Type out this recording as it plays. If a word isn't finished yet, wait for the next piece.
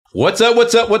What's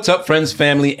up, friends,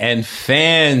 family, and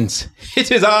fans?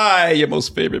 It is I, your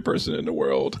most favorite person in the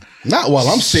world. Not while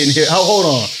I'm sitting here. Oh, hold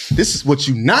on. This is what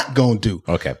you not gonna do.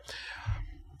 Okay.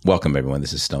 Welcome, everyone.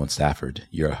 This is Stone Stafford,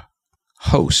 your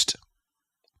host.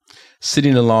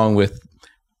 Sitting along with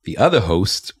the other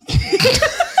host.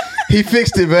 He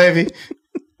fixed it, baby.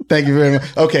 Thank you very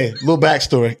much. Okay, little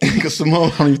backstory. Because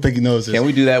Simone, I don't even think he knows this. Can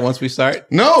we do that once we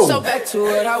start? No. So back to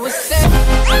what I was saying.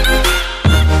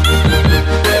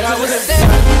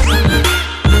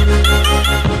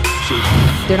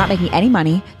 They're not making any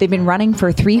money. They've been running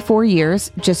for 3-4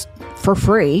 years just for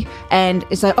free. And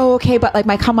it's like, oh, okay, but like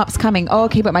my come up's coming. Oh,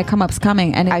 okay, but my come up's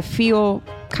coming. And I feel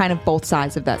kind of both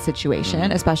sides of that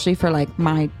situation, especially for like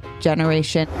my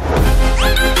generation.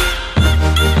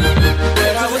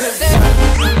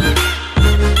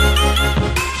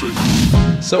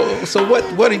 So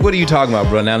what are you talking about,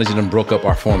 bro? Now that you done broke up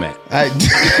our format.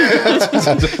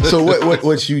 So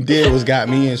what you did was got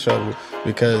me in trouble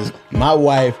because my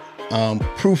wife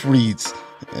proofreads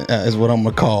is what I'm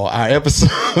gonna call our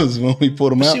episodes when we put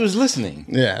them out. She was listening.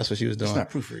 Yeah, that's what she was doing. It's not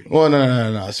proofreading. Well,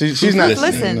 no. She's not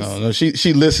listens. No.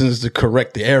 She listens to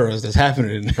correct the errors that's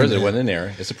happening. First, it wasn't an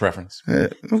error. It's a preference.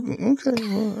 Okay.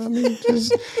 Well, I mean,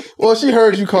 she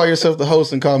heard you call yourself the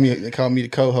host and call me the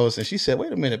co-host, and she said,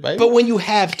 "Wait a minute, baby." But when you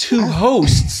have two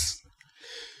hosts,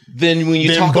 then when you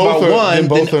Then talk both about are- one,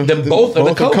 then both are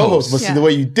the co-hosts. But see, the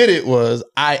way you did it was,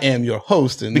 I am your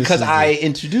host, and Because this is I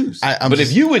introduced. I'm but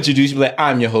just- if you introduce, you'd be like,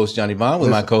 I'm your host, Johnny Bond, with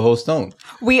my co-host, Stone.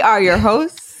 We are your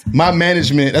hosts. my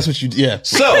management. That's what you. Yeah.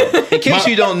 So, in case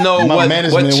you don't know my what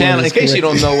management channel, was in case you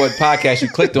correct. don't know what podcast you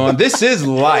clicked on, this is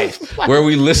Life, where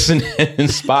we listen and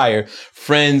inspire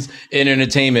friends in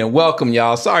entertainment. Welcome,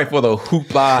 y'all. Sorry for the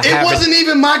hoopla. It wasn't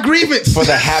even my grievance. For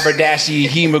the haberdashy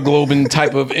hemoglobin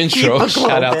type of intro.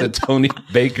 Shout out to Tony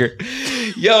Baker.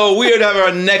 Yo, we are having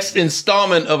our next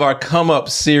installment of our Come Up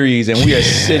series, and we are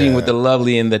sitting with the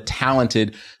lovely and the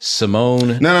talented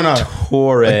Simone No.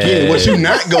 Torres. Again, what you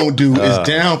not gonna do is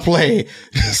downplay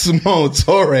Simone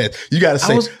Torres. You got to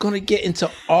say. I was going to get into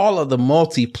all of the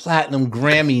multi-platinum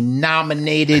Grammy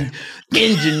nominated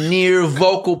engineer,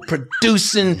 vocal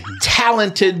producing,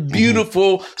 talented,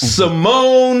 beautiful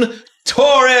Simone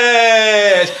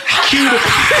Torres. Cute.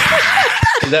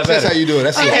 Is that That's better? how you do it.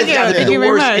 That's She it. has got to be Thank the you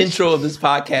very worst much. intro of this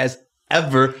podcast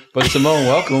ever. But Simone,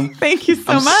 welcome. Thank you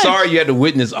so I'm much. sorry you had to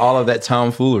witness all of that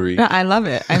tomfoolery. No, I love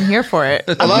it. I'm here for it.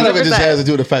 A lot of it just 100%. has to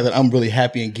do with the fact that I'm really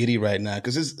happy and giddy right now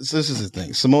because this is the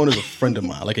thing. Simone is a friend of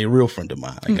mine, like a real friend of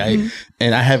mine. Like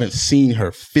and I haven't seen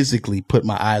her phically put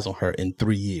my eyes on her in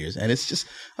 3 years, and it's just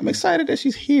I'm excited that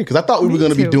she's here because I thought we were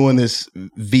going to be too. doing this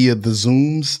via the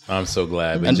Zooms. I'm so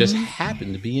glad. But just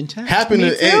happened to be in town. Happened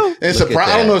to too. and Look at surprise.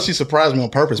 I don't that. know if she surprised me on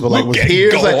purpose, but like Look was at here.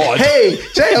 It's God. like, hey,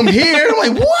 Jay, I'm here.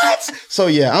 I'm like, what? So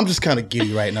yeah, I'm just kind of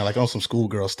giddy right now, like on some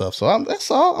schoolgirl stuff. So that's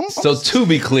all. So to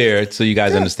be clear, so you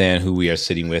guys understand who we are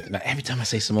sitting with. Now, every time I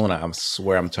say Simone, I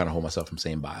swear I'm trying to hold myself from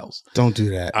saying Biles. Don't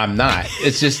do that. I'm not.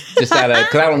 It's just out of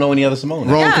because I don't know any other Simone.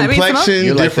 Wrong Yeah, I mean, complexion, Simone-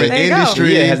 You're like different that. There you go.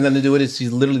 industry. Yeah, it has nothing to do with it.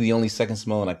 She's literally the only second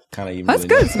Simone I kind of even. That's really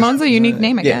good. know. Simone's a unique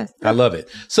name, I Yeah, guess. I love it.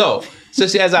 So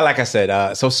she, as like I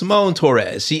said, so Simone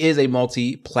Torres, she is a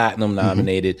multi-platinum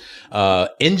nominated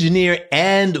engineer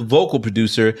and vocal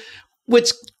producer,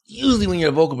 which usually when you're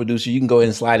a vocal producer, you can go ahead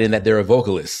and slide in that they're a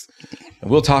vocalist. And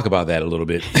we'll talk about that a little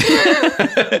bit.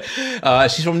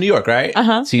 She's from New York, right?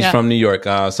 She's from New York.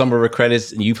 Some of her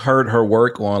credits, you've heard her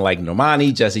work on like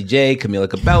Normani, Jessie J, Camila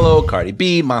Cabello, Cardi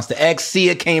B, Monsta X,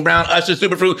 Sia, Kane Brown, Usher,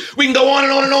 Superfruit. We can go on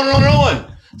and on and on and on and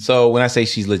on. So when I say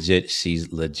she's legit,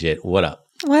 she's legit. What up?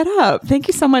 What up? Thank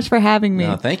you so much for having me.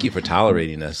 No, thank you for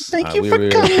tolerating us. Thank you we for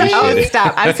really coming. appreciate Oh, it.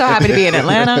 stop. I'm so happy to be in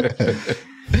Atlanta.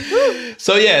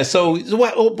 So yeah, so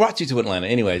what brought you to Atlanta?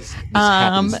 Anyways, this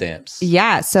happenstance.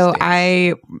 Yeah. So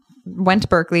I went to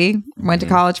Berkeley, went to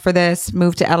college for this,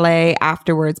 moved to LA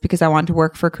afterwards because I wanted to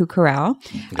work for Ku Corral.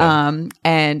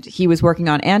 And he was working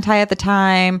on Anti at the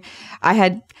time. I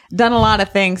had done a lot of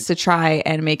things to try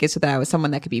and make it so that I was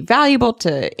someone that could be valuable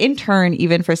to intern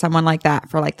even for someone like that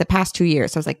for like the past 2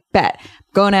 years. So I was like, bet,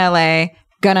 going to LA,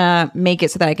 gonna make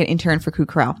it so that I can intern for Ku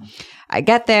Corral. I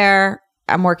get there,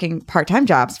 I'm working part-time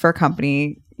jobs for a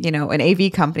company, you know, an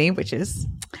AV company, which is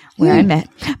where I met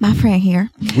my friend here.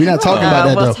 We're not talking about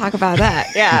that We'll though. talk about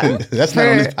that. Yeah. That's not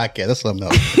on this podcast. That's something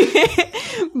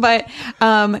else. But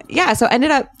yeah, so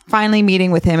ended up finally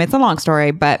meeting with him. It's a long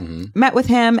story, but met with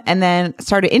him and then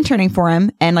started interning for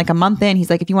him. And like a month in, he's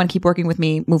like, if you want to keep working with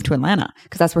me, move to Atlanta,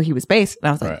 because that's where he was based. And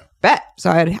I was like, Right. bet.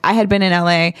 So I had been in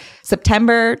LA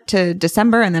September to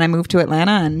December, and then I moved to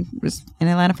Atlanta and was in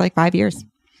Atlanta for like 5 years.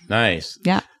 Nice.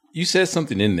 Yeah. You said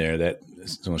something in there that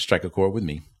is going to strike a chord with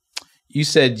me. you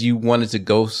said you wanted to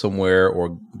go somewhere,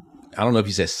 or I don't know if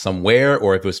you said somewhere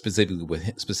or if it was specifically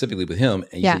with him,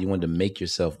 and you said you wanted to make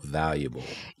yourself valuable.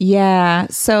 Yeah.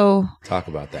 So talk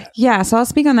about that. Yeah. So I'll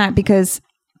speak on that because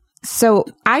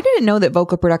I didn't know that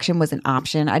vocal production was an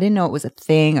option. I didn't know it was a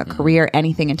thing, a career,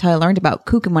 anything until I learned about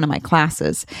kook in one of my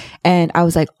classes. And I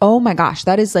was like, oh my gosh,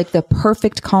 that is like the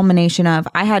perfect culmination of,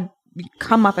 I had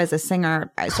come up as a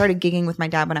singer. I started gigging with my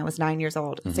dad when I was 9 years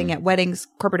old, singing at weddings,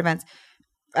 corporate events.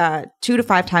 2 to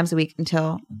 5 times a week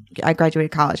until I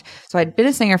graduated college. So I'd been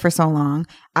a singer for so long.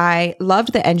 I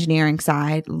loved the engineering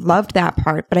side, loved that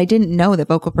part, but I didn't know that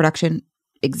vocal production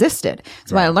existed.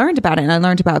 So when I learned about it and I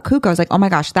learned about kook, I was like, oh my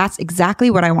gosh, that's exactly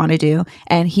what I want to do.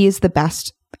 And he is the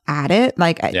best at it.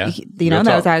 Like, that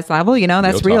was at his level,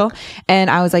 that's real. And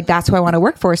I was like, that's who I want to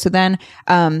work for. So then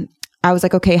I was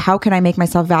like, okay, how can I make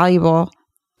myself valuable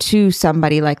to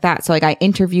somebody like that? So like I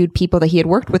interviewed people that he had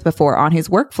worked with before on his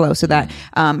workflow so that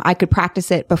I could practice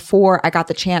it before I got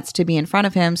the chance to be in front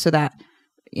of him, so that,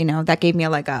 that gave me a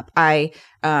leg up. I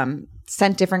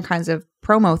sent different kinds of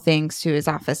promo things to his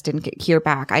office, didn't hear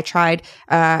back. I tried,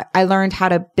 I learned how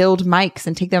to build mics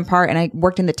and take them apart, and I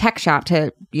worked in the tech shop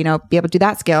to, be able to do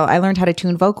that skill. I learned how to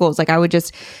tune vocals. Like I would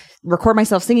just record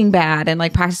myself singing bad and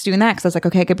like practice doing that, because I was like,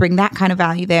 okay, I could bring that kind of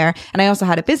value there. And I also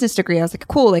had a business degree. I was like,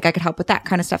 cool, like I could help with that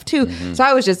kind of stuff too. So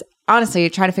I was just honestly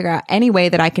trying to figure out any way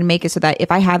that I can make it so that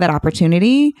if I had that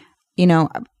opportunity,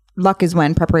 luck is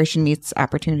when preparation meets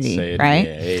opportunity, right?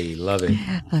 Yeah, hey, love it.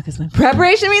 Luck is when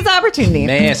preparation meets opportunity.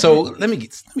 Man, so let me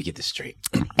get this straight.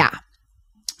 Yeah.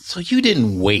 So you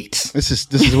didn't wait. This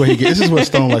is where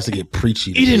Stone likes to get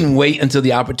preachy. You didn't wait until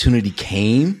the opportunity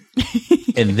came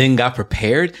and then got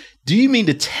prepared. Do you mean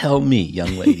to tell me,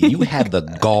 young lady, you had the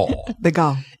gall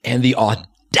and the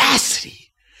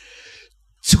audacity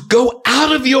to go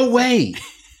out of your way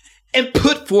and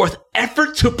put forth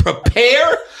effort to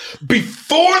prepare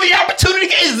before the opportunity?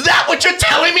 Is that what you're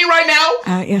telling me right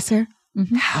now? Yes, sir.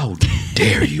 Mm-hmm. How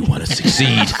dare you want to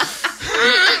succeed?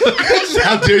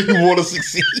 How dare you want to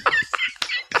succeed?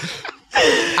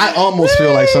 I almost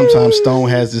feel like sometimes Stone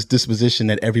has this disposition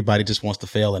that everybody just wants to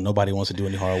fail and nobody wants to do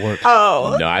any hard work.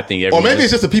 Oh. No, I think or maybe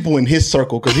it's just the people in his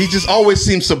circle, because he just always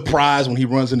seems surprised when he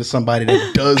runs into somebody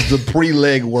that does the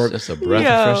pre-leg work. Just a breath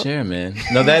of fresh air, man.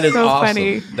 No, that is so awesome.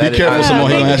 Funny. That Be careful, Simone.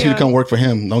 He's going to ask you to come work for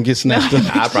him. Don't get snatched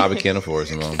up. I probably can't afford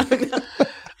Simone.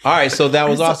 All right, so that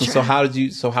was awesome. So how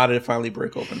did it finally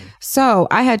break open? So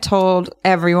I had told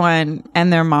everyone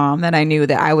and their mom that I knew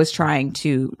that I was trying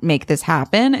to make this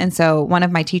happen. And so one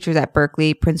of my teachers at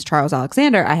Berkeley, Prince Charles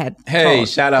Alexander, I had told,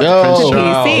 shout out to Prince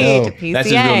Charles. To PCA. That's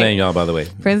his real name, y'all, by the way.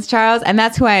 Prince Charles. And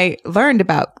that's who I learned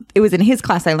about. It was in his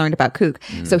class I learned about kook.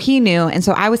 So he knew. And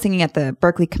so I was singing at the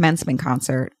Berkeley commencement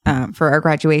concert for our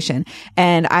graduation.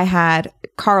 And I had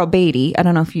Carl Beatty. I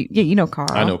don't know if you know Carl.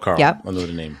 I know Carl. Yep. I know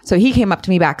the name. So he came up to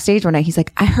me backstage one night. He's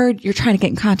like, I heard you're trying to get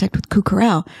in contact with Kook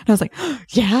Corral. And I was like,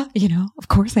 yeah, of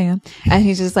course I am. And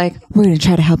he's just like, we're going to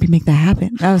try to help you make that happen.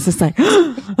 And I was just like,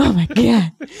 oh my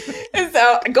God. And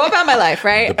so I go about my life,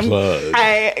 right? The plug.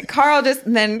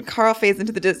 Then Carl fades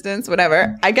into the distance,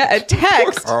 whatever. I get a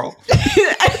text. Poor Carl.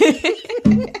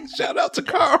 Shout out to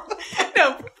Carl.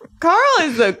 No, Carl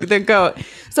is the goat.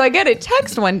 So I get a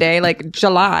text one day, like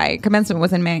July, commencement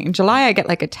was in May. In July, I get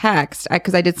like a text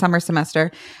because I did summer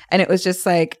semester. And it was just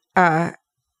like,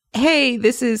 hey,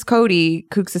 this is Cody,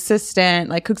 Kook's assistant.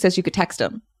 Like Kook says you could text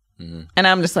him. Mm-hmm. And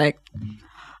I'm just like,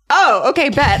 oh, okay,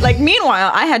 bet. Like,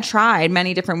 meanwhile, I had tried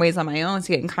many different ways on my own to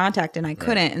get in contact and I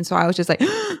couldn't. And so I was just like,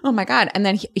 oh my God. And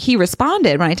then he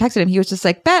responded when I texted him. He was just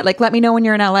like, bet, like, let me know when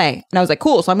you're in LA. And I was like,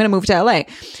 cool. So I'm going to move to LA.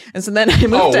 And so then I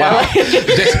moved to LA.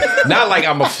 Not like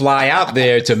I'm going to fly out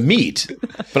there to meet,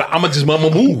 but I'm going to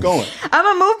move. Going. I'm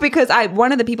going to move because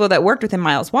one of the people that worked with him,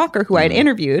 Miles Walker, who I'd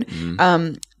interviewed,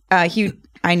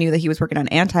 I knew that he was working on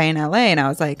Anti in LA. And I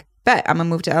was like, bet, I'm going to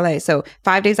move to LA. So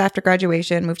 5 days after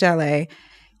graduation, moved to LA.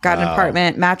 Got an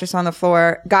apartment, mattress on the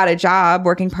floor, got a job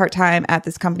working part-time at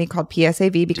this company called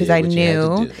PSAV because I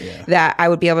knew that I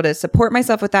would be able to support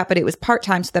myself with that, but it was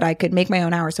part-time so that I could make my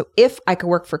own hours. So if I could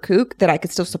work for Kook, that I could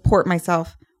still support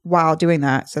myself while doing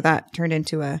that. So that turned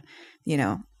into a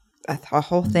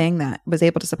whole thing that was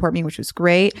able to support me, which was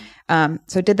great.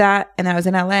 So did that. And then I was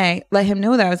in LA, let him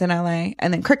know that I was in LA,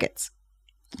 and then crickets.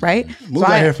 Right? Move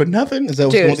out here for nothing? Is that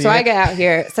dude, so I get out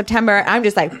here September. I'm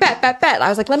just like, bet. I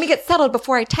was like, let me get settled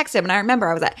before I text him. And I remember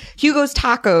I was at Hugo's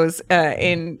Tacos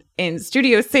in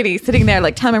Studio City, sitting there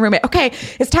like telling my roommate, okay,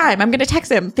 it's time. I'm going to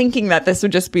text him, thinking that this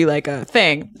would just be like a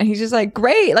thing. And he's just like,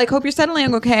 great. Like, hope you're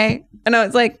settling okay. And I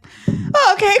was like,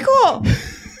 oh, okay, cool.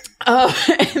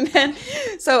 And then,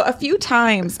 so a few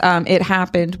times it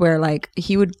happened where like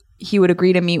he would he would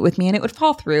agree to meet with me and it would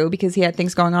fall through because he had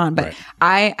things going on. But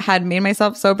I had made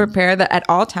myself so prepared that at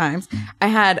all times I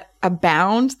had a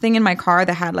bound thing in my car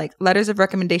that had like letters of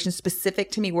recommendation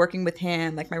specific to me working with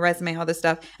him, like my resume, all this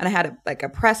stuff. And I had a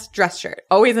pressed dress shirt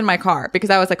always in my car because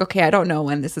I was like, okay, I don't know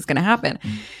when this is going to happen.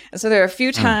 And so there are a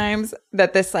few times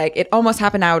that this, like, it almost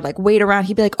happened. I would like wait around.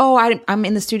 He'd be like, oh, I'm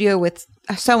in the studio with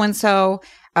so-and-so.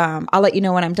 I'll let you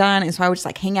know when I'm done. And so I would just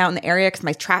like hang out in the area because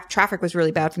my traffic was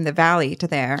really bad from the valley to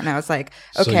there. And I was like,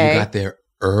 okay. So you got there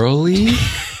early?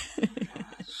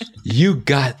 You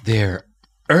got there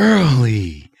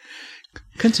early.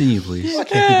 Continue, please. Why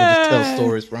can't people just tell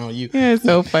stories around you? Yeah, it's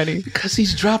so funny. Because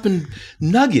he's dropping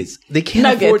nuggets. They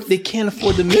can't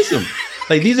afford to miss them.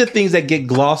 Like, these are things that get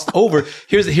glossed over.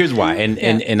 Here's why.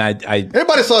 And I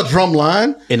everybody saw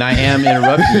Drumline. And I am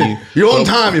interrupting you. You're on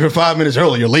time if you're 5 minutes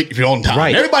early. You're late if you're on time.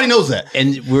 Right. Everybody knows that.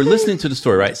 And we're listening to the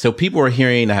story, right? So people are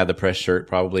hearing I have the press shirt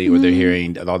probably, or they're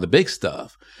hearing all the big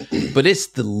stuff. But it's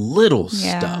the little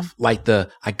stuff. Like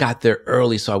I got there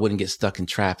early so I wouldn't get stuck in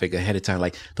traffic ahead of time.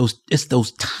 Like it's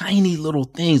those tiny little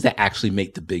things that actually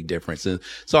make the big difference. And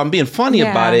so I'm being funny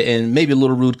about it and maybe a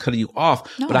little rude cutting you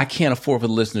off, but I can't afford for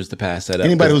the listeners to pass that up.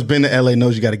 Anybody who's been to LA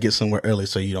knows you got to get somewhere early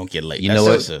so you don't get late. You know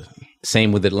what?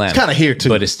 Same with Atlanta. It's kind of here too.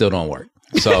 But it still don't work.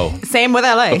 So same with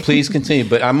LA. But please continue.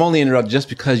 But I'm only interrupting just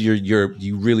because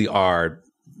you really are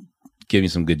giving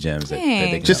some good gems.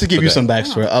 Just to give you some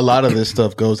backstory, a lot of this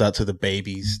stuff goes out to the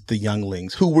babies, the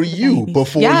younglings. Who were you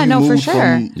before you moved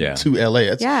to LA?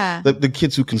 It's the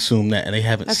kids who consume that and they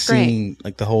haven't seen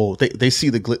like the whole. They see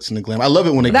the glitz and the glam. I love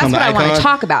it when they come to Icon. That's what I want to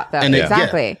talk about, though. And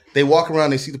they walk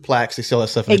around, they see the plaques, they see all that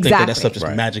stuff, and they think that stuff just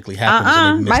magically happens.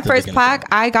 And my first plaque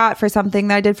I got for something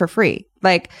that I did for free.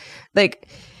 Like.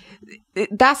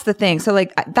 That's the thing. So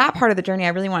like that part of the journey I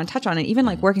really want to touch on. And even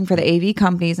like working for the AV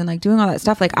companies and like doing all that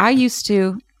stuff. Like I'm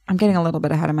getting a little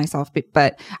bit ahead of myself,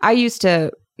 but I used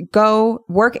to go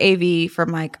work AV from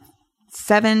like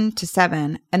 7 to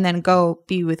 7 and then go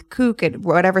be with Kook at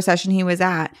whatever session he was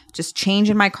at, just change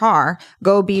in my car,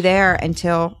 go be there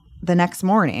until the next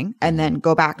morning and then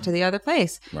go back to the other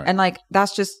place. Right. And like,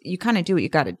 that's just, you kind of do what you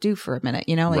got to do for a minute,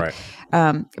 you know, like,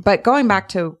 but going back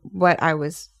to what I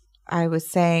was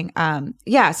saying,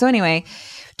 so anyway,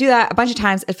 do that a bunch of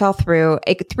times. It fell through.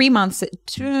 3 months,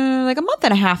 like a month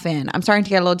and a half in, I'm starting to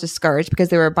get a little discouraged because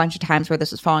there were a bunch of times where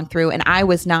this was falling through and I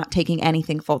was not taking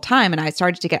anything full time. And I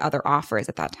started to get other offers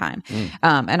at that time.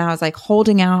 And I was like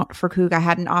holding out for Kook. I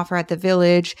had an offer at the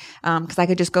Village because I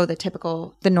could just go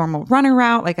the normal runner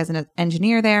route, like as an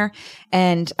engineer there.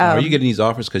 And are you getting these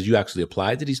offers because you actually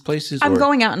applied to these places? I'm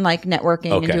going out and like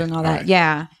networking and doing all that. Right.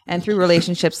 Yeah. And through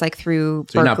relationships, like through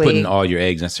So Berkeley. You're not putting all your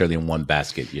eggs necessarily in one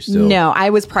basket. You're still... No, I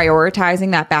was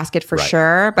prioritizing that basket for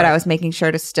sure, but I was making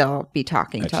sure to still be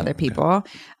talking to other people.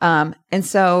 And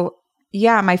so,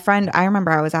 my friend, I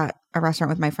remember I was at a restaurant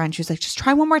with my friend. She was like, just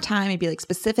try one more time and be like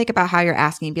specific about how you're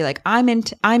asking. Be like, I'm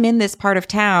in this part of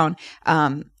town.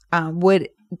 Would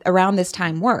around this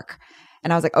time work?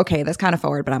 And I was like, okay, that's kind of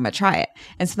forward, but I'm going to try it.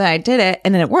 And so then I did it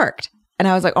and then it worked. And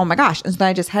I was like, oh my gosh. And so then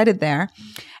I just headed there.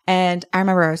 And I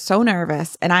remember I was so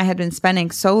nervous and I had been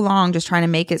spending so long just trying to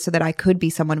make it so that I could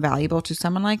be someone valuable to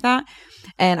someone like that.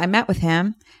 And I met with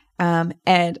him. And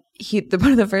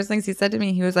one of the first things he said to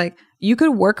me, he was like, you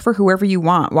could work for whoever you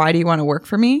want. Why do you want to work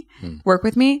for me? Work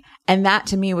with me? And that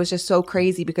to me was just so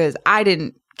crazy because I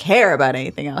didn't care about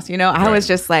anything else. You know, I was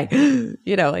just like,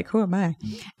 like, who am I?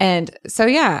 And so,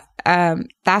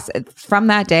 that's from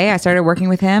that day I started working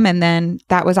with him. And then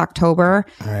that was October.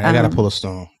 All right, I got to pull a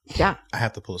stone. Yeah. I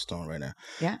have to pull a stone right now.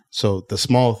 Yeah. So the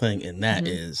small thing in that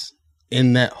is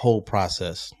in that whole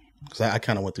process, because I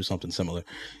kind of went through something similar.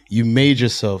 You made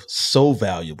yourself so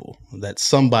valuable that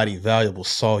somebody valuable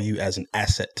saw you as an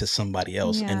asset to somebody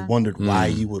else and wondered why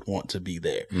you would want to be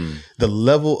there. The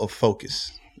level of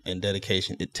focus and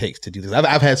dedication it takes to do this.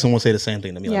 I've had someone say the same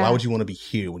thing to me. Like, why would you want to be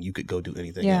here when you could go do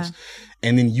anything else?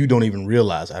 And then you don't even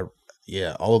realize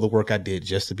all of the work I did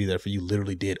just to be there for you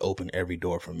literally did open every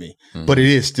door for me. But it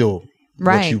is still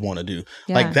what you want to do.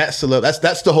 Yeah. Like that's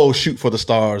the whole shoot for the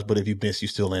stars, but if you miss, you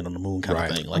still land on the moon kind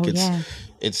of thing. Like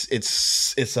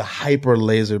it's a hyper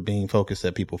laser beam focus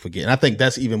that people forget. And I think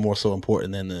that's even more so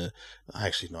important than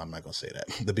actually, no, I'm not going to say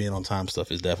that. The being on time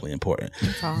stuff is definitely important.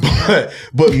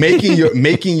 But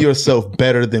making yourself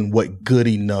better than what good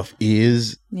enough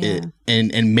is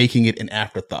and making it an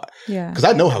afterthought. Yeah. Because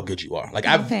I know how good you are. Like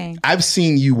I've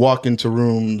seen you walk into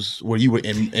rooms where you were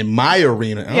in my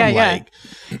arena and I'm like,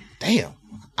 damn,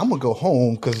 I'm gonna go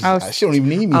home because Oh, she don't even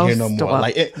need me here no more. stop.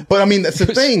 Like, but I mean, that's the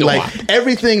thing. Like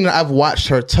everything that I've watched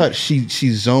her touch, she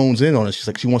zones in on it. She's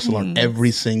like, she wants to learn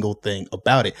every single thing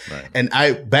about it. Right. And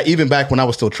even back when I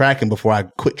was still tracking, before I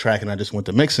quit tracking, I just went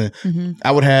to mixing.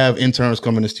 I would have interns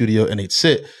come in the studio and they'd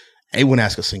sit. And they wouldn't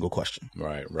ask a single question,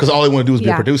 Right. Because all they want to do is be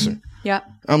a producer. Yeah.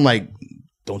 I'm like,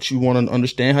 don't you want to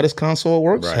understand how this console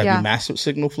works? Right. Have Yeah. you mastered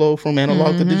signal flow from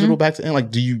analog to digital back to end?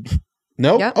 Like, do you?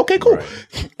 No? Yep. Okay, cool. Right.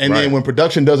 And then Right. when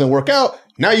production doesn't work out,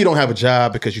 now you don't have a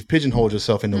job because you've pigeonholed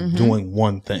yourself into doing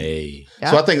one thing. Hey.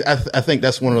 Yeah. So I think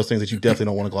that's one of those things that you definitely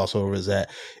don't want to gloss over, is that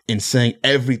in saying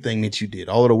everything that you did,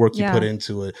 all of the work you Yeah. put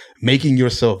into it, making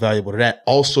yourself valuable to that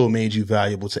also made you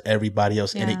valuable to everybody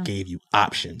else, and Yeah. it gave you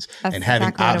options. That's and having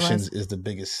exactly what it options is the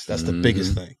biggest. That's the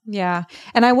biggest thing. Yeah.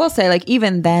 And I will say, like,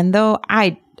 even then though,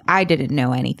 I didn't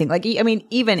know anything. Like, I mean,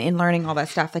 even in learning all that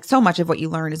stuff, like so much of what you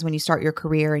learn is when you start your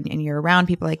career and you're around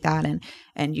people like that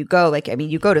and you go, like, I mean,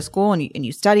 you go to school and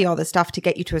you study all this stuff to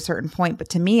get you to a certain point. But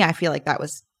to me, I feel like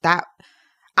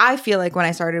I feel like when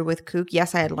I started with Kook,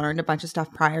 yes, I had learned a bunch of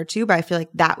stuff prior to, but I feel like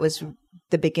that was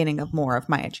the beginning of more of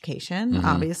my education,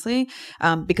 obviously.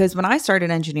 Because when I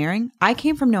started engineering, I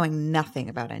came from knowing nothing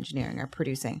about engineering or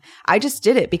producing. I just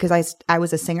did it because I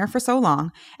was a singer for so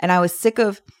long and I was sick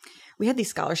of, we had these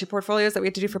scholarship portfolios that we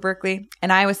had to do for Berkeley.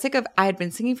 And I was sick of, I had been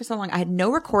singing for so long. I had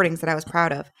no recordings that I was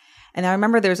proud of. And I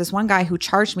remember there was this one guy who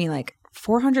charged me like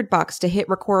 $400 to hit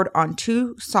record on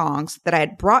 2 songs that I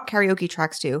had brought karaoke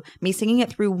tracks to, me singing it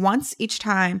through once each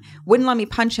time, wouldn't let me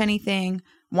punch anything,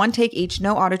 1 take each,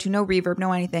 no auto-tune, no reverb,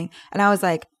 no anything. And I was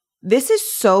like, this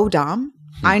is so dumb.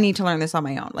 I need to learn this on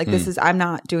my own. Like I'm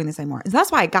not doing this anymore. And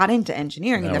that's why I got into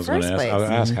engineering in the first place. I was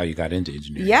ask how you got into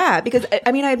engineering. Yeah, because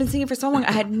I mean, I had been singing for so long.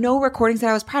 I had no recordings that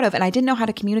I was proud of, and I didn't know how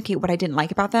to communicate what I didn't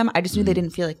like about them. I just knew they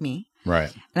didn't feel like me,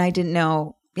 Right. and I didn't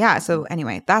know. Yeah, so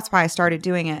anyway, that's why I started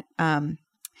doing it.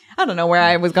 I don't know where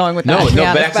I was going with that. No, to be but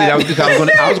honest, actually,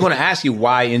 I was going to ask you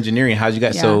why engineering. How'd you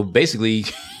got? Yeah. So basically,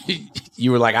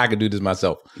 you were like, I could do this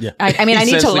myself. Yeah. I mean, I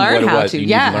need to Essentially learn what it how was. to. You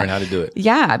Yeah, need to learn how to do it.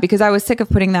 Yeah, because I was sick of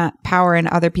putting that power in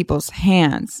other people's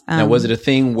hands. Now, was it a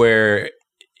thing where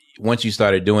once you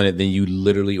started doing it, then you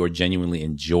literally or genuinely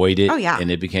enjoyed it? Oh, yeah.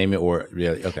 And it became it, or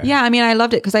really? Okay. Yeah, I mean, I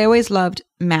loved it because I always loved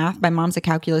math. My mom's a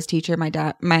calculus teacher. My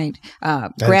That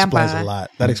grandpa. explains a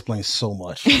lot. That explains so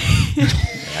much.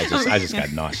 I just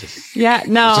got nauseous. Yeah,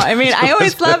 no, I mean, I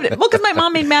always loved it. Well, because my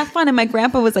mom made math fun and my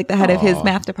grandpa was like the head of his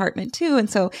math department too. And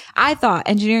so I thought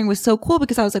engineering was so cool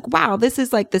because I was like, wow, this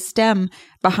is like the STEM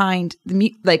behind the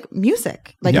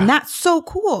music. Like, Yeah. and that's so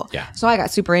cool. Yeah. So I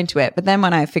got super into it. But then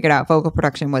when I figured out vocal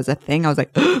production was a thing, I was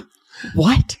like,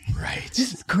 what? Right.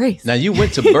 This is crazy. Now, you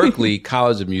went to Berkeley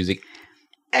College of Music.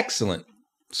 Excellent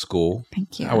school.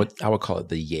 Thank you. I would call it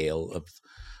the Yale of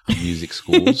music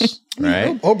schools,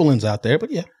 right? Oberlin's out there, but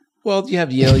yeah. Well, you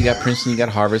have Yale, you got Princeton, you got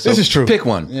Harvard. So This is true. Pick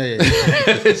one.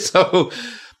 Yeah. So,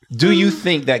 do you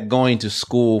think that going to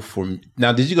school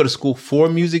now, did you go to school for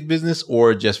music business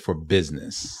or just for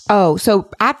business? Oh, so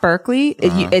at Berkeley,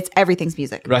 it's everything's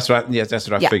music. That's what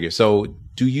I Yeah. figured. So,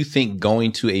 do you think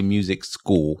going to a music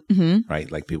school, Mm-hmm.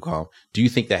 right, like people call them, do you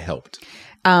think that helped?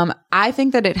 I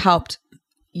think that it helped.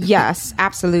 Yes,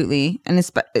 absolutely. And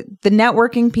the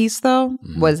networking piece, though,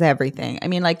 was everything. I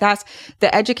mean, like that's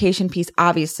the education piece.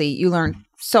 Obviously, you learn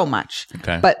so much.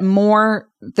 Okay. But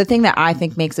the thing that I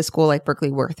think makes a school like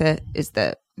Berkeley worth it is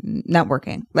the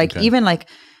networking. Like even like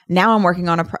now I'm working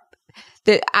on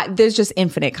there's just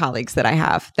infinite colleagues that I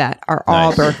have that are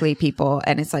all Nice. Berkeley people.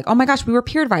 And it's like, oh my gosh, we were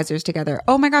peer advisors together.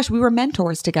 Oh my gosh, we were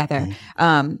mentors together.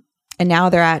 And now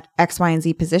they're at X, Y, and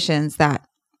Z positions that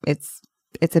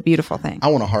it's a beautiful thing. I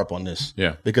want to harp on this.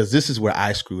 Yeah. Because this is where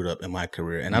I screwed up in my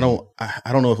career. And I don't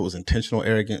know if it was intentional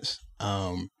arrogance.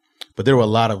 But there were a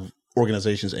lot of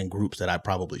organizations and groups that I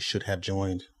probably should have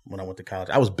joined when I went to college.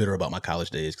 I was bitter about my college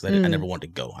days because I never wanted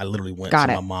to go. I literally went Got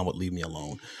so it. my mom would leave me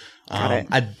alone. Got it.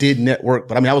 I did network,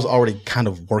 but I mean, I was already kind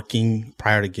of working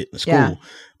prior to getting to school. Yeah.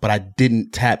 But I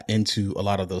didn't tap into a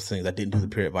lot of those things. I didn't do the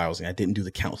peer advising. I didn't do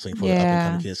the counseling for the up and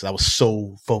coming kids. So I was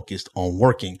so focused on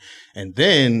working. And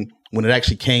then when it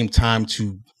actually came time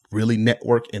to really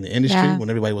network in the industry, Yeah. when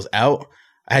everybody was out,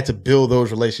 I had to build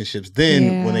those relationships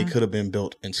then when they could have been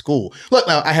built in school. Look,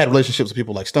 now I had relationships with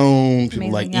people like Stone, people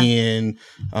Amazing, like yeah.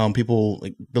 Ian, people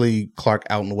like Billy Clark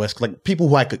out in the West, like people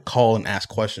who I could call and ask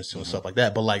questions to and stuff like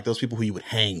that. But like those people who you would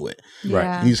hang with.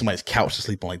 Yeah. You need somebody's couch to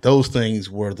sleep on. Like those things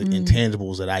were the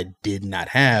intangibles that I did not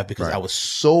have because I was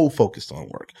so focused on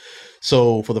work.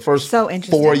 So for the first So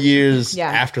interesting. 4 years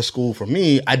Yeah. after school for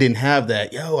me, I didn't have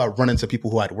that. I run into people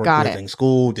who I'd worked Got with it. in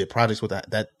school, did projects with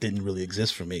that didn't really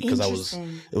exist for me because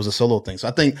Interesting. it was a solo thing. So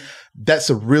I think that's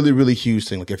a really, really huge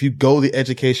thing. Like if you go the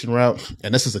education route,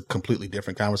 and this is a completely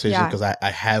different conversation Yeah. because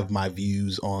I have my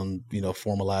views on,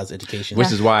 formalized education.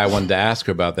 Which is why I wanted to ask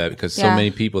her about that, because so Yeah. many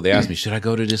people, they ask me, should I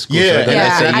go to this school? Yeah, Should I go to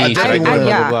Yeah, SAE? I Should I definitely go to wanna-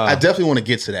 blah, blah, blah? I definitely want to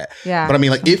get to that. Yeah. But I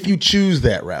mean, like, if you choose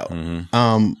that route,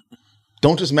 Mm-hmm.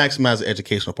 don't just maximize the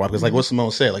educational part. Because like what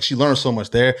Simone said, like she learned so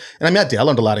much there. And I mean, I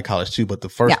learned a lot in college too, but the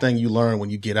first Yeah. thing you learn when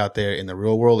you get out there in the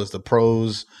real world is the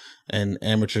pros and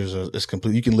amateurs is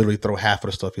complete. You can literally throw half of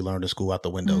the stuff you learned in school out the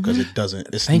window because it doesn't.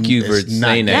 It's, Thank you for it's not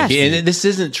saying that. Yes. And this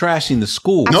isn't trashing the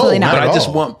school. Absolutely not. But at I just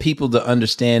all. want people to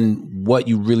understand what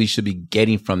you really should be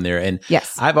getting from there. And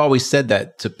Yes. I've always said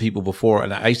that to people before.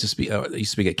 And I used to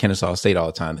speak at Kennesaw State all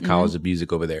the time, Mm-hmm. the College of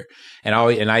Music over there. And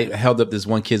I held up this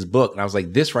one kid's book, and I was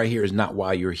like, "This right here is not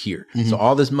why you're here. So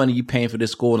all this money you paying for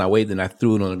this school," and I waited and I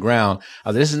threw it on the ground. I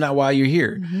was like, "This is not why you're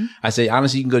here." I say,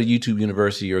 honestly, you can go to YouTube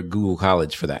University or Google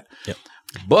College for that. Yep.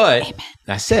 But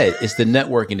I said it's the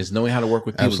networking, it's knowing how to work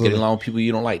with people, Absolutely. getting along with people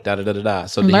you don't like, da da da da da.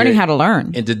 So And to learning hear- how to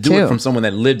learn. and to do too. it from someone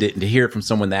that lived it, and to hear it from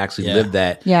someone that actually Yeah. lived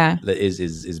that, Yeah.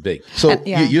 is big. So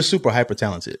yeah. you're super hyper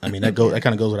talented. I mean, that kind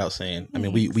of goes without saying. I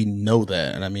mean, we know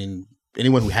that, and I mean,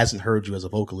 anyone who hasn't heard you as a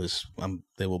vocalist,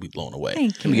 they will be blown away.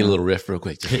 Thank Let me you. get a little riff real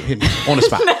quick. Just hit me on the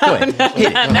spot. Go ahead. Hit it.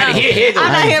 Hit it.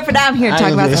 I'm not here for that. I'm here to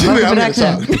talk about some I'm here to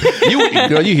production. talk. You,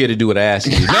 girl, you here to do what I asked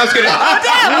you. No, I'm just kidding.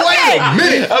 Wait a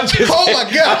minute! I'm just Oh my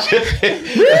gosh!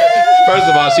 First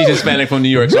of all, she's Hispanic from New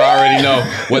York, so I already know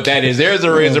what that is. There's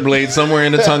a razor blade somewhere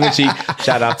in the tongue and cheek.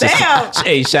 Shout out to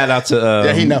shout out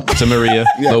to he know. to Maria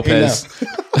Yeah, he Lopez,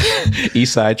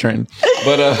 East Side Trenton.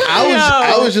 But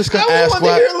I was just gonna ask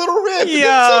why. a little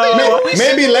riff.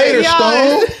 Maybe later,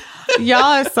 Stone. Y'all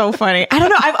are so funny. I don't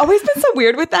know. I've always been so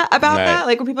weird with that about Right. that.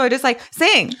 Like when people are just like,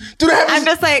 sing. Dude, I'm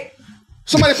just like,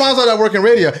 somebody finds out I work in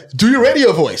radio. Do your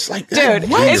radio voice, like, dude,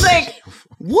 what? it's like,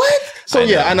 What? So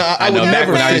yeah, I know. I would Back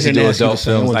never when I used to do ask you adult to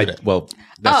sing. I films, won't do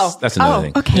that. that's another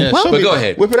thing. okay. Yeah, Well, show But me. go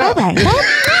ahead. Whip it out. all right.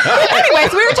 Well,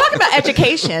 anyways, we were talking about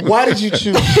education. Why did you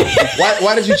choose?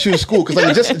 Why did you choose school? Because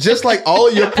like just like all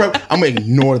of your prep, I'm gonna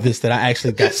ignore this. That I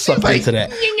actually got sucked into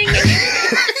that.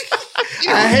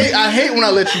 I hate when I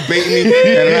let you bait me and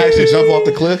then I actually jump off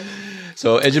the cliff.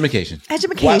 So education.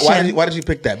 Education. Why did you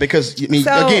pick that? Because I mean,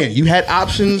 So- again, you had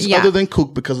options Yeah. other than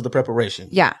Kook because of the preparation.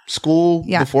 Yeah. School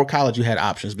Yeah. before college, you had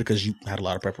options because you had a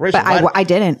lot of preparation. But I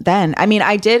didn't then. I mean,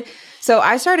 I did. So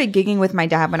I started gigging with my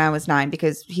dad when I was 9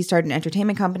 because he started an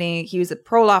entertainment company. He was a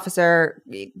parole officer.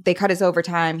 They cut his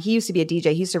overtime. He used to be a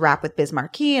DJ. He used to rap with Biz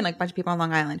Markie and like a bunch of people on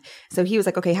Long Island. So he was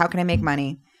like, okay, how can I make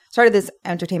money? Started this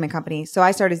entertainment company. So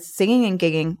I started singing and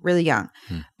gigging really young.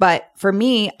 But for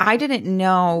me, I didn't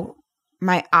know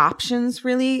my options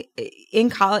really in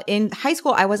college. In high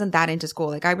school, I wasn't that into school.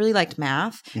 Like I really liked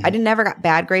math. I never got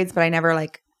bad grades, but I never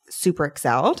like super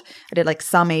excelled. I did like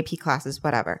some AP classes,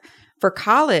 whatever. For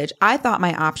college, I thought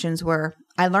my options were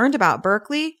I learned about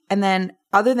Berklee, and then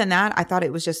other than that, I thought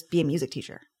it was just be a music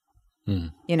teacher.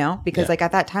 You know, because like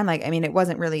at that time, like I mean, it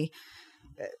wasn't really.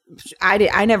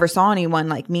 I never saw anyone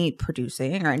like me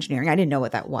producing or engineering. I didn't know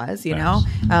what that was, you know.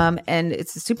 And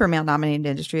it's a super male dominated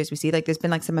industry, as we see. Like, there's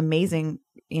been like some amazing,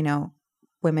 you know,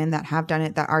 women that have done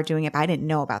it, that are doing it, but I didn't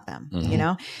know about them, you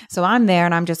know. So I'm there,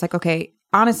 and I'm just like, okay.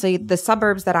 Honestly, the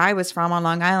suburbs that I was from on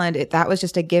Long Island, that was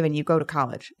just a given. You go to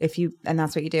college and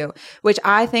that's what you do, which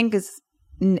I think is,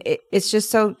 it's just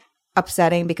so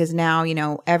upsetting because now, you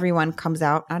know, everyone comes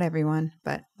out, not everyone,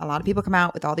 but a lot of people come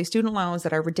out with all these student loans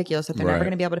that are ridiculous that they're never Right.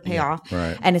 going to be able to pay off.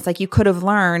 Right. And it's like, you could have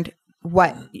learned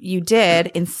what you did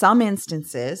in some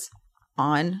instances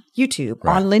on YouTube,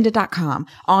 on lynda.com,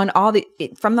 on all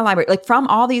from the library, like from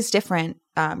all these different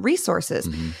resources.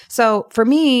 So for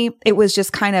me, it was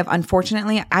just kind of,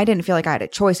 unfortunately, I didn't feel like I had a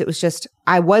choice. It was just,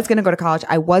 I was going to go to college.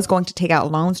 I was going to take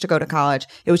out loans to go to college.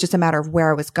 It was just a matter of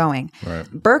where I was going. Right.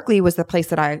 Berklee was the place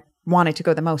that I wanted to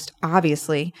go the most,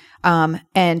 obviously. And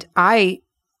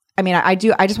I mean, I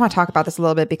just want to talk about this a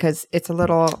little bit because it's a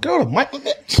little, Go to Mike.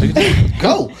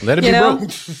 Go. Let it you be know,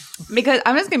 broke. because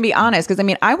I'm just going to be honest. Because I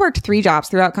mean, I worked 3 jobs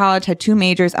throughout college, had 2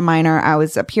 majors, a minor. I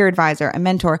was a peer advisor, a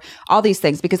mentor, all these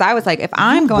things. Because I was like, if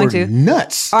I'm going We're to,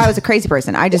 nuts. oh, I was a crazy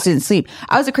person. I just didn't sleep.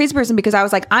 I was a crazy person because I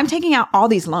was like, I'm taking out all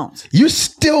these loans. You're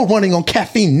still running on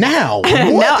caffeine now.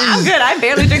 No, What I'm is- good. I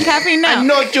barely drink caffeine now.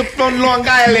 know you're from Long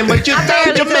Island, but you're I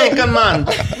barely do. man.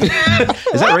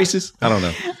 Is that racist? I don't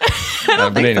know.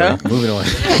 don't But think anyway, so. moving on.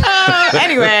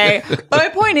 Anyway, but my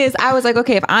point is, I was like,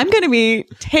 okay, if I'm going to be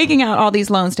taking out all these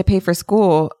loans to pay for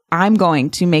school, I'm going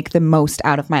to make the most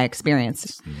out of my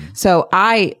experience. So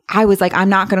I was like, I'm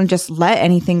not going to just let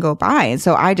anything go by. And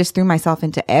so I just threw myself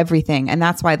into everything. And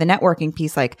that's why the networking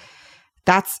piece, like,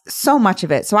 that's so much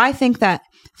of it. So I think that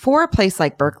for a place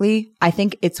like Berkeley, I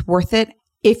think it's worth it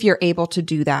if you're able to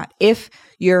do that. If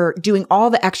you're doing all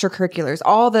the extracurriculars,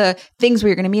 all the things where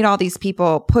you're going to meet all these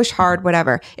people, push hard,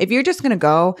 whatever. If you're just going to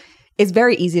go, it's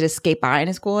very easy to skate by in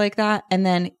a school like that. And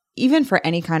then even for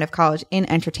any kind of college in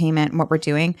entertainment, what we're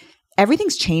doing,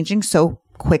 everything's changing so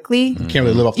quickly. Can't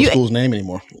really live off the school's name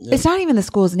anymore. Yeah. It's not even the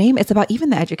school's name. It's about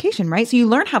even the education, right? So you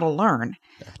learn how to learn.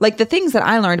 Like the things that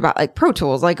I learned about like Pro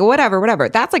Tools, like whatever,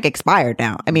 that's like expired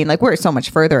now. I mean, like we're so much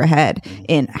further ahead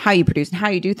in how you produce and how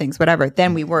you do things, whatever,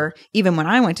 than we were even when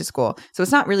I went to school. So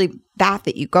it's not really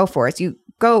that you go for. It's you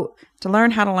go to learn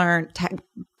how to learn, to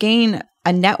gain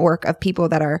a network of people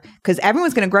that are, because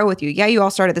everyone's going to grow with you. Yeah, you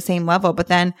all start at the same level, but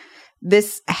then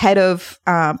this head of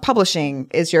publishing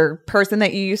is your person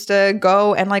that you used to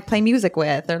go and like play music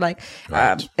with, or like,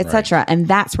 etc. And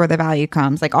that's where the value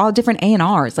comes. Like all different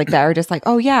A&Rs like that are just like,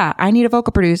 oh yeah, I need a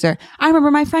vocal producer. I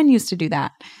remember my friend used to do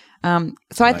that.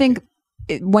 So I think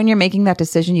when you're making that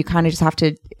decision, you kind of just have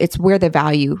to, it's where the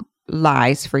value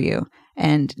lies for you.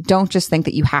 And don't just think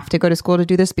that you have to go to school to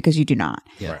do this, because you do not.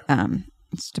 Yeah.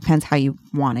 It just depends how you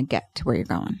want to get to where you're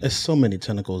going. There's so many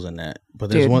tentacles in that, but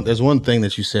there's one thing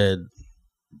that you said,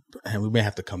 and we may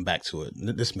have to come back to it.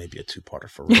 This may be a two-parter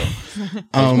for real.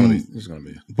 It's gonna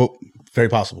be. But very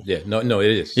possible. Yeah. No, it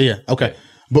is. Yeah. Okay.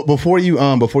 But before you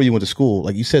went to school,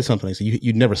 like you said something, so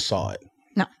you never saw it.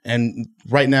 No. And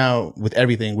right now, with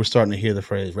everything, we're starting to hear the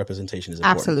phrase representation is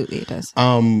important. Absolutely, it does.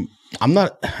 I'm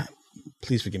not.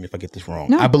 Please forgive me if I get this wrong.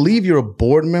 No. I believe you're a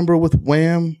board member with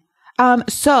Wham.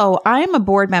 So I am a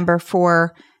board member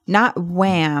for not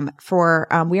Wham, for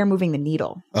We Are Moving the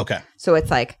Needle. Okay. So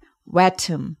it's like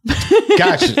WATM.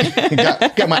 Gotcha.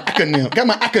 got my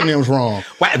acronyms wrong.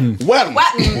 Watton. Watton.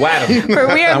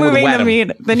 For We Are I'm with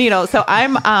Moving the Needle. So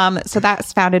I'm so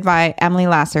that's founded by Emily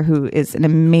Lasser, who is an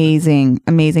amazing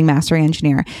mastering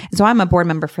engineer. And so I'm a board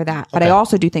member for that. But I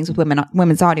also do things with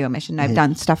Women's Audio Mission. I've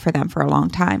done stuff for them for a long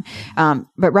time.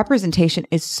 But representation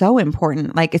is so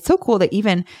important. Like it's so cool that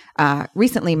even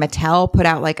recently Mattel put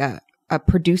out like a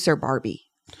producer Barbie.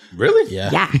 Really?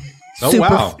 Yeah. Oh,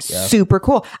 wow. Super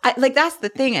cool. Like that's the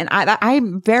thing. And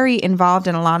I'm very involved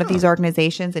in a lot of these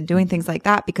organizations and doing things like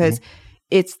that, because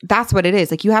that's what it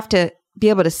is. Like you have to be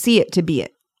able to see it to be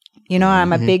it. You know,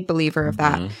 I'm a big believer of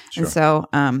that. Sure. And so,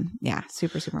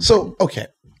 super important. So, okay.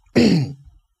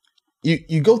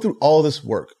 you go through all this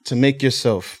work to make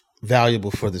yourself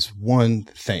valuable for this one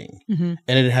thing. And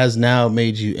it has now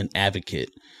made you an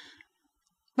advocate.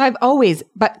 I've always,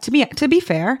 but to be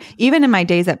fair, even in my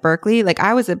days at Berkeley, like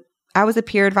I was a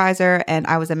peer advisor and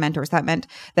I was a mentor. So that meant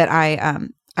that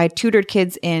I tutored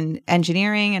kids in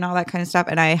engineering and all that kind of stuff.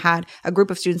 And I had a group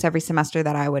of students every semester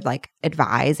that I would like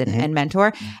advise and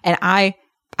mentor. And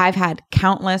I've had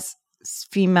countless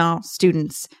female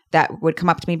students that would come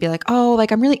up to me and be like, oh,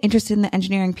 like I'm really interested in the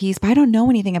engineering piece, but I don't know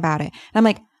anything about it. And I'm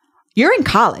like, you're in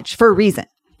college for a reason.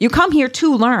 You come here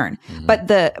to learn, but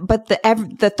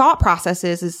the thought process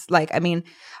is like, I mean,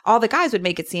 all the guys would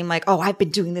make it seem like, oh, I've been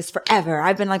doing this forever.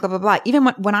 I've been like blah blah blah. Even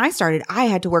when I started, I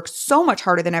had to work so much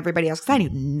harder than everybody else because I knew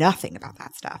nothing about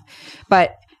that stuff.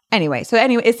 But anyway,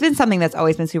 it's been something that's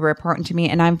always been super important to me,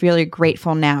 and I'm really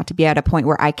grateful now to be at a point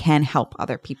where I can help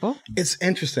other people. It's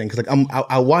interesting because like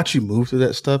I watch you move through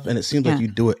that stuff, and it seems like you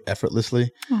do it effortlessly.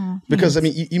 Because I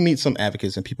mean, you meet some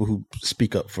advocates and people who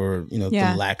speak up for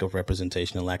the lack of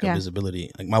representation and lack of visibility.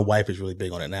 Like my wife is really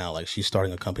big on it now. Like she's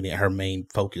starting a company, and her main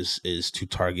focus is to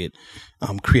target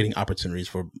creating opportunities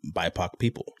for BIPOC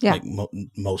people, like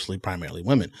mostly primarily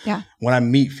women. Yeah. When I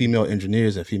meet female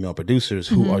engineers and female producers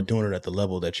who are doing it at the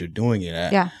level that you're doing it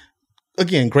at,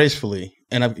 again, gracefully,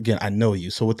 and I know you,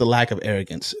 so with the lack of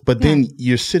arrogance, but then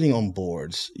you're sitting on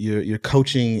boards, you're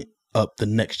coaching up the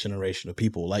next generation of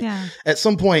people. Like at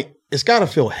some point, it's got to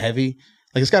feel heavy.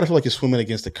 Like it's got to feel like you're swimming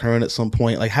against the current at some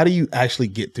point. Like how do you actually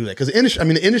get through that? Because the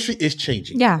industry is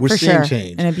changing. Yeah, we're for seeing sure.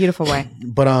 change In a beautiful way.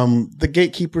 But the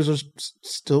gatekeepers are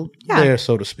still there,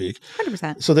 so to speak.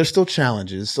 100%. So there's still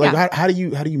challenges. Like how do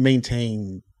you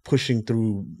maintain pushing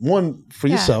through one for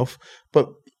yourself, but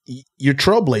you're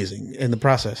trailblazing in the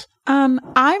process?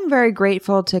 I'm very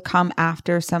grateful to come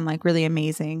after some like really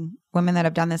amazing women that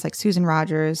have done this, like Susan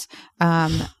Rogers,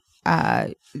 Anne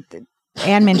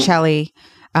Mincelli,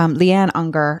 Leanne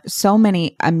Unger, so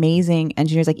many amazing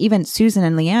engineers. Like even Susan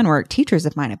and Leanne were teachers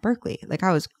of mine at Berkeley. Like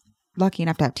I was lucky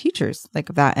enough to have teachers like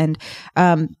of that. And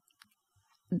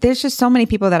there's just so many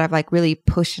people that I've like really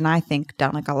pushed and I think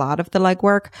done like a lot of the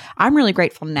legwork. I'm really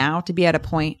grateful now to be at a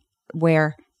point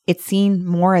where it's seen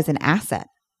more as an asset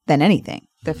than anything.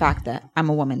 The fact that I'm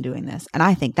a woman doing this. And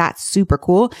I think that's super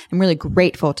cool. I'm really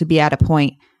grateful to be at a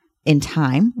point in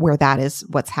time where that is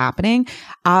what's happening.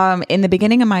 In the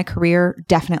beginning of my career,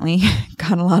 definitely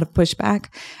got a lot of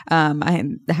pushback.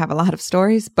 I have a lot of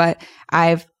stories, but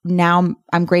I'm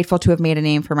grateful to have made a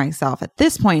name for myself at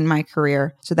this point in my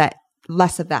career so that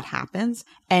less of that happens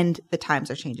and the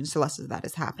times are changing. So less of that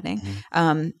is happening.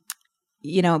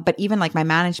 But even like my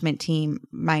management team,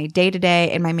 my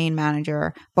day-to-day and my main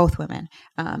manager, both women.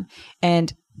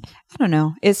 And I don't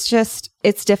know,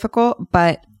 it's difficult,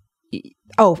 but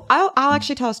I'll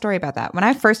actually tell a story about that. When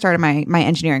I first started my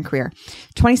engineering career,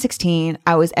 2016,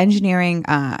 I was engineering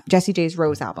Jessie J's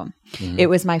Rose album. It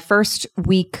was my first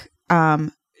week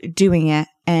doing it,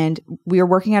 and we were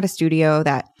working at a studio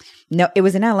it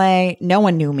was in LA. No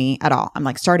one knew me at all. I'm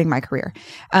like starting my career.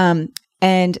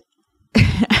 And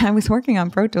I was working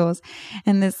on Pro Tools,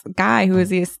 and this guy who was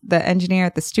the engineer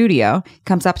at the studio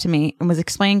comes up to me and was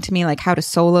explaining to me like how to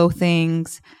solo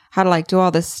things, how to like do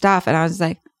all this stuff. And I was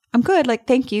like, I'm good. Like,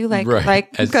 thank you. Like,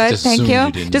 I'm good. Thank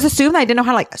you. Just assumed I didn't know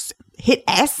how to like hit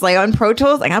S like on Pro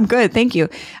Tools. Like, I'm good. Thank you.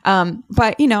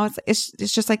 But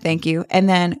it's just like, thank you. And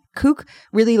then Kook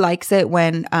really likes it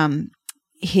when,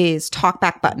 his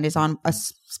talkback button is on a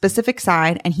specific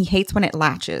side, and he hates when it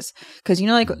latches because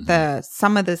like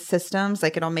some of the systems,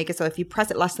 like it'll make it so if you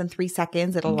press it less than 3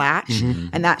 seconds, it'll latch,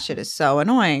 and that shit is so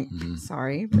annoying.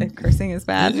 Sorry, cursing is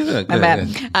bad.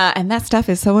 And that stuff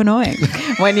is so annoying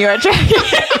when you're tracking.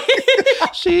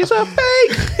 She's a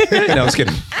fake. No, I was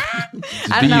kidding.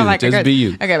 Just be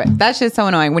you. Okay, but that shit's so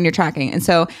annoying when you're tracking. And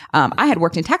so I had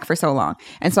worked in tech for so long.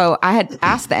 And so I had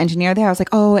asked the engineer there, I was like,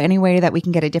 oh, any way that we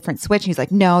can get a different switch? And he's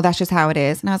like, no, that's just how it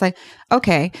is. And I was like,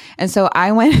 okay. And so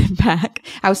I went back.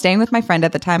 I was staying with my friend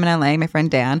at the time in LA, my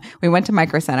friend Dan. We went to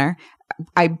Micro Center.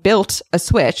 I built a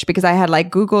switch because I had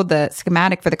like Googled the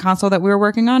schematic for the console that we were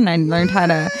working on, and I learned how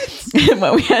to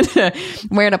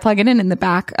where to plug it in the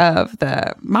back of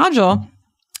the module.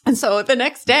 And so the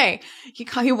next day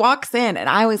he walks in, and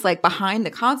I was like behind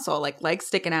the console, like legs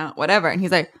sticking out, whatever. And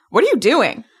he's like, what are you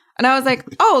doing? And I was like,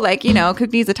 oh, like,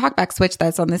 Kook needs a talkback switch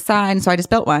that's on this side. And so I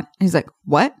just built one. And he's like,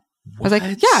 what? I was like,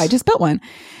 yeah, I just built one.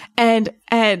 And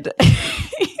he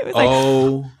was like,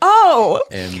 oh,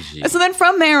 MG. So then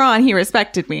from there on, he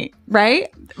respected me, right?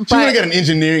 She would have got an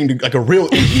engineering, like a real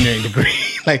engineering degree.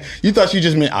 Like, you thought she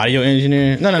just meant audio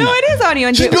engineering? No. It is audio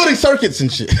engineering. She's building circuits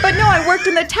and shit. But no, I worked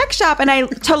in the tech shop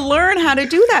to learn how to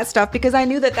do that stuff because I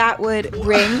knew that would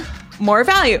bring more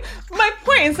value. My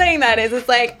point in saying that is, it's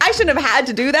like, I shouldn't have had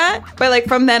to do that. But like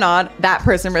from then on, that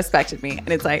person respected me. And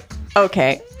it's like,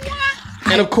 okay.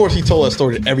 And of course, he told that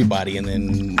story to everybody, and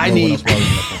then I need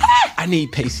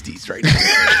pasties right now.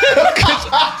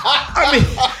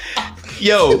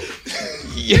 Y'all,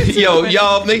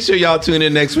 make sure y'all tune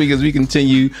in next week as we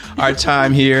continue our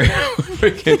time here.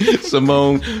 Freaking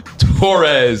Simone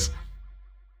Torres.